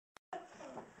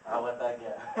I'll let that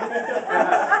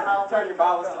go. Turn your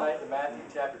Bibles tonight to Matthew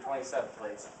chapter 27,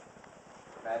 please.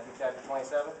 Matthew chapter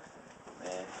 27.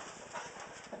 Man.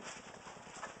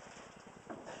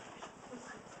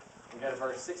 We go to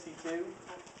verse 62.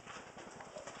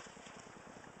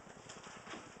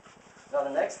 Now the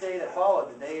next day that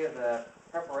followed, the day of the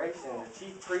preparation, the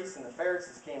chief priests and the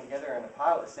Pharisees came together unto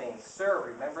Pilate, saying, Sir,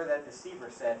 remember that Deceiver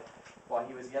said, while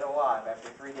he was yet alive, after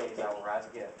 3 days I will rise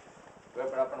again. We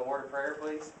open up in a word of prayer,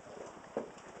 please.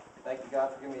 Thank you,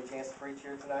 God, for giving me a chance to preach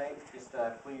here tonight. Just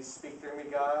please speak through me,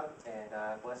 God,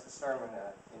 and bless the sermon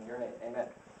in your name. Amen.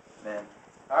 Amen.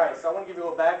 All right, so I want to give you a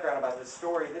little background about this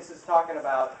story. This is talking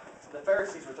about, the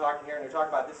Pharisees were talking here, and they're talking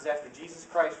about this is after Jesus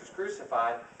Christ was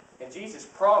crucified, and Jesus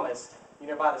promised,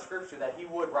 by the Scripture, that he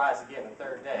would rise again the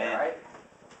third day, all right?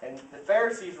 And the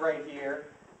Pharisees right here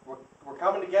were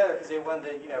coming together because they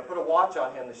wanted to, put a watch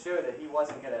on him to show that he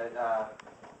wasn't going to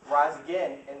rise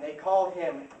again, and they called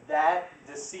him that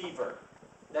deceiver.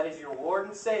 That is your Lord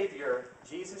and Savior,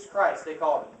 Jesus Christ. They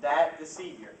called him that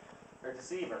deceiver.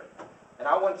 And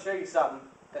I want to show you something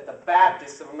that the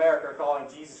Baptists of America are calling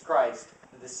Jesus Christ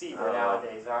the deceiver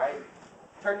nowadays, all right?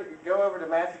 Go over to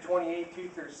Matthew 28, 2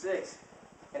 through 6.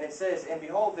 And it says, And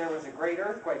behold, there was a great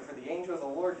earthquake, for the angel of the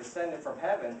Lord descended from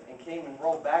heaven, and came and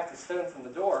rolled back the stone from the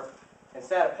door, and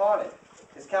sat upon it.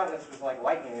 His countenance was like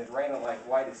lightning, and his raiment like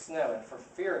white as snow. And for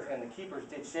fear of him the keepers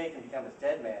did shake and become as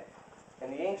dead men.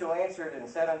 And the angel answered and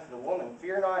said unto the woman,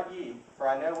 Fear not ye, for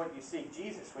I know what you seek,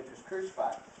 Jesus, which was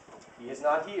crucified. He is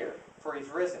not here, for he is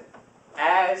risen,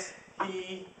 as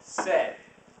he said.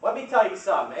 Let me tell you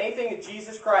something. Anything that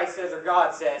Jesus Christ says or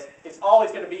God says, it's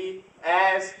always going to be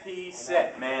as he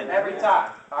said. Man. Every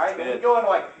time. All right? We can go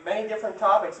into many different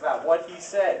topics about what he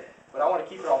said, but I want to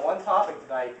keep it on one topic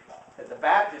tonight, that the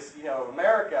Baptists, of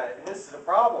America, and this is a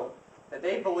problem, that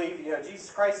they believe,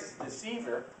 Jesus Christ is a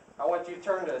deceiver. I want you to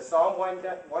turn to Psalm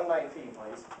 119,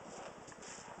 please.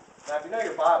 Now, if you know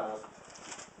your Bibles,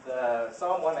 the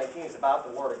Psalm 119 is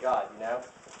about the Word of God,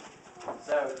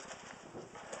 So,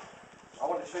 I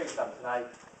want to show you something tonight.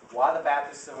 Why the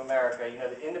Baptists of America,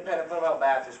 the independent fundamental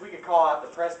Baptists, we could call out the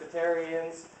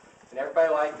Presbyterians and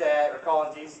everybody like that, or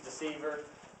calling Jesus deceiver.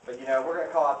 But, we're going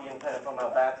to call out the independent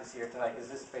fundamental Baptists here tonight because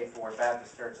this is Faithful Word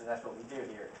Baptist Church, and that's what we do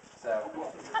here. So,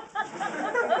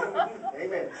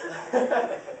 Amen.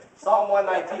 Psalm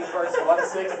 119, verse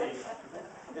 160,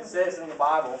 it says in the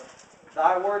Bible,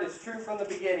 Thy word is true from the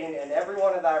beginning, and every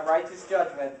one of thy righteous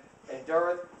judgment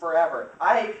endureth forever.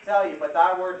 I hate to tell you, but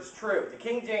thy word is true. The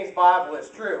King James Bible is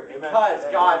true because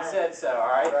God said so, all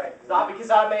right? It's not because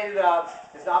I made it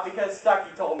up. It's not because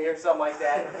Stucky told me or something like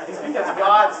that. It's because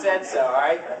God said so, all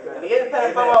right? And the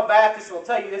independent fundamental Baptists will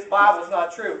tell you this Bible is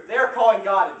not true. They're calling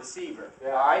God a deceiver,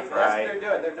 all right? That's what they're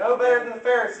doing. They're no better than the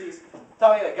Pharisees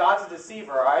telling you that God's a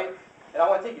deceiver, all right? And I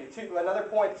want to take you to another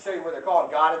point to show you where they're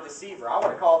calling God a deceiver. I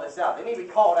want to call this out. They need to be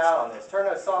called out on this. Turn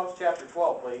to Psalms chapter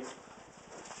 12, please.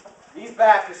 These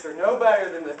Baptists are no better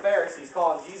than the Pharisees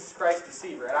calling Jesus Christ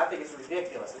deceiver, and I think it's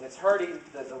ridiculous, and it's hurting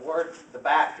the word, the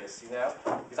Baptists,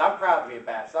 because I'm proud to be a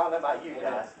Baptist. I don't know about you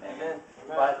guys. Amen.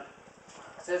 But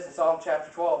it says in Psalm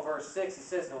chapter 12, verse 6, it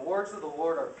says, The words of the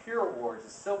Lord are pure words,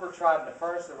 as silver tried in the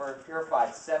furnace of earth,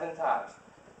 purified 7 times.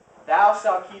 Thou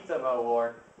shalt keep them, O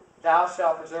Lord. Thou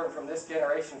shalt preserve them from this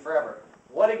generation forever.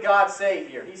 What did God say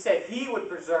here? He said he would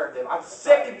preserve them. I'm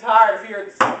sick and tired of hearing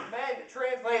men that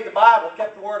translated the Bible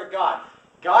kept the Word of God.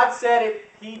 God said it.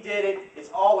 He did it. It's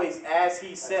always as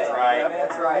he said. That's right.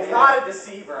 That's right. He's not a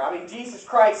deceiver. I mean, Jesus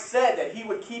Christ said that he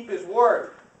would keep his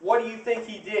word. What do you think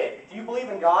he did? Do you believe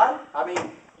in God? I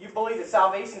mean, you believe that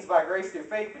salvation is by grace through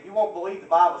faith, but you won't believe the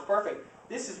Bible is perfect.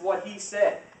 This is what he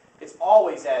said. It's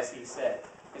always as he said.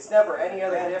 It's never any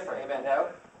other different. Amen. No?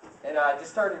 And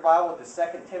just turn your Bible to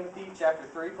 2 Timothy chapter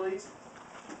 3, please.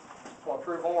 I want to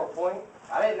prove one more point.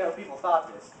 I didn't know people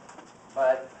thought this,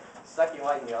 but Stucky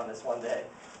enlightened me on this one day.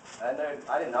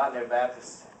 I did not know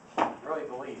Baptists really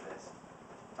believe this.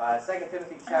 2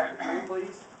 Timothy chapter 3,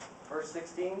 please, verse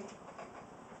 16. It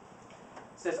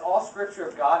says, All Scripture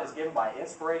of God is given by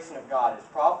inspiration of God, is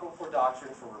profitable for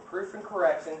doctrine, for reproof and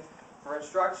correction, for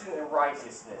instruction in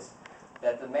righteousness,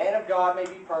 that the man of God may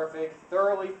be perfect,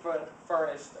 thoroughly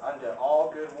furnished unto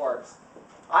all good works.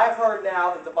 I have heard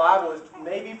now that the Bible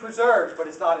may be preserved, but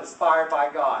it's not inspired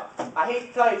by God. I hate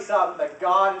to tell you something, but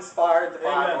God inspired the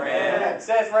Bible. Amen. It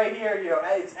says right here,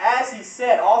 it's as he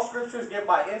said, all Scripture is given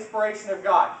by inspiration of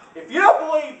God. If you don't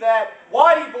believe that,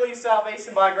 why do you believe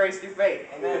salvation by grace through faith?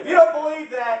 Amen. If you don't believe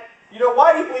that,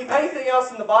 why do you believe anything else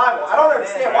in the Bible? I don't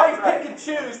understand. Why do you pick and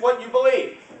choose what you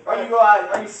believe?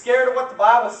 Are you scared of what the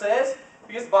Bible says?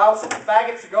 Because the Bible says the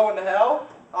faggots are going to hell?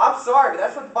 I'm sorry, but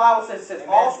that's what the Bible says. It says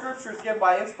Amen. all Scripture is given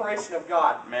by inspiration of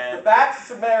God. Amen. The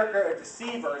Baptists of America are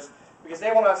deceivers because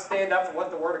they will not stand up for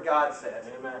what the Word of God says.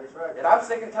 Amen. And I'm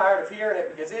sick and tired of hearing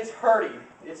it because it's hurting.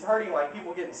 It's hurting like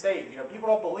people getting saved. You know, people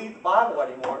don't believe the Bible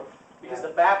anymore because the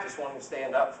Baptists won't even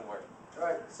stand up for it.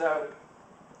 Right. So,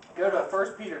 go to 1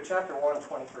 Peter chapter 1 and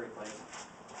 23, please.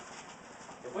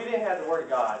 If we didn't have the Word of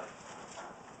God,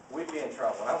 we'd be in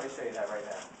trouble. And I'm going to show you that right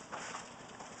now.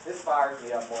 This fires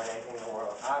me up more than anything in the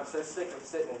world. I'm so sick of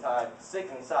sitting inside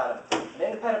of an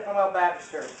independent fundamental Baptist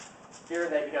church,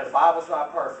 hearing that, you know, the Bible's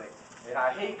not perfect. And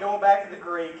I hate going back to the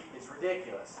Greek. It's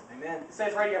ridiculous. Amen. It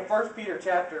says right here in 1 Peter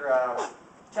chapter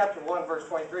 1, verse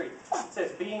 23. It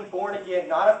says, being born again,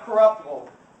 not of corruptible,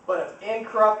 but of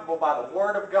incorruptible by the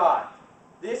Word of God.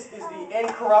 This is the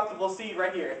incorruptible seed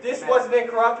right here. If this Amen. wasn't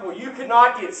incorruptible, you could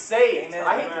not get saved. Amen.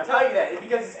 I hate to tell you that,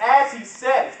 because it's as He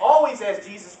said. It's always as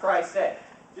Jesus Christ said.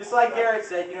 Just like Garrett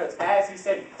said, you know, it's as He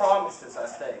said. He promised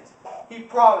us things. He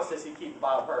promised us He'd keep the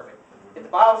Bible perfect. If the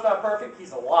Bible's not perfect,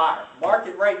 He's a liar. Mark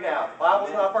it right now. If the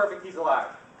Bible's not perfect, He's a liar.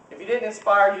 If He didn't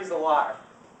inspire, He's a liar.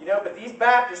 You know, but these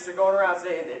Baptists are going around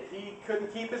saying that He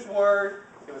couldn't keep His word,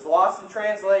 it was lost in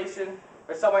translation,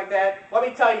 or something like that. Let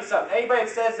me tell you something. Anybody that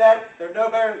says that, they're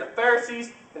no better than the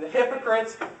Pharisees and the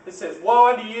hypocrites. It says,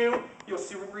 woe unto you, you'll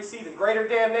receive the greater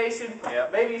damnation.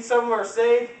 Yep. Maybe some of them are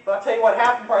saved, but I'll tell you what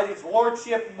happened. Probably these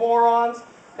lordship morons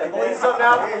that believe something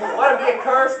else. Let them be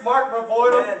accursed, mark them,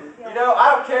 avoid them. You know,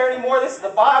 I don't care anymore. This is the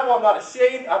Bible. I'm not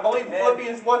ashamed. I believe in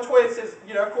Philippians 1:20. It says,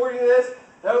 you know, according to this,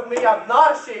 help me, I'm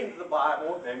not ashamed of the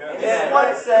Bible. Amen. And this is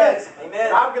what it says. Amen.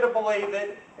 And I'm going to believe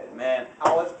it. Amen.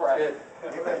 Now let's pray.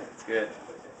 It's good.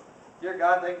 Dear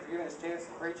God, thank you for giving us a chance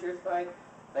to preach here tonight.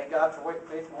 Thank God for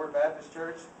Faithful Word Baptist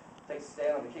Church. Take a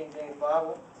stand on the King James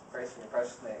Bible. Praise in your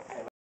precious name. Amen.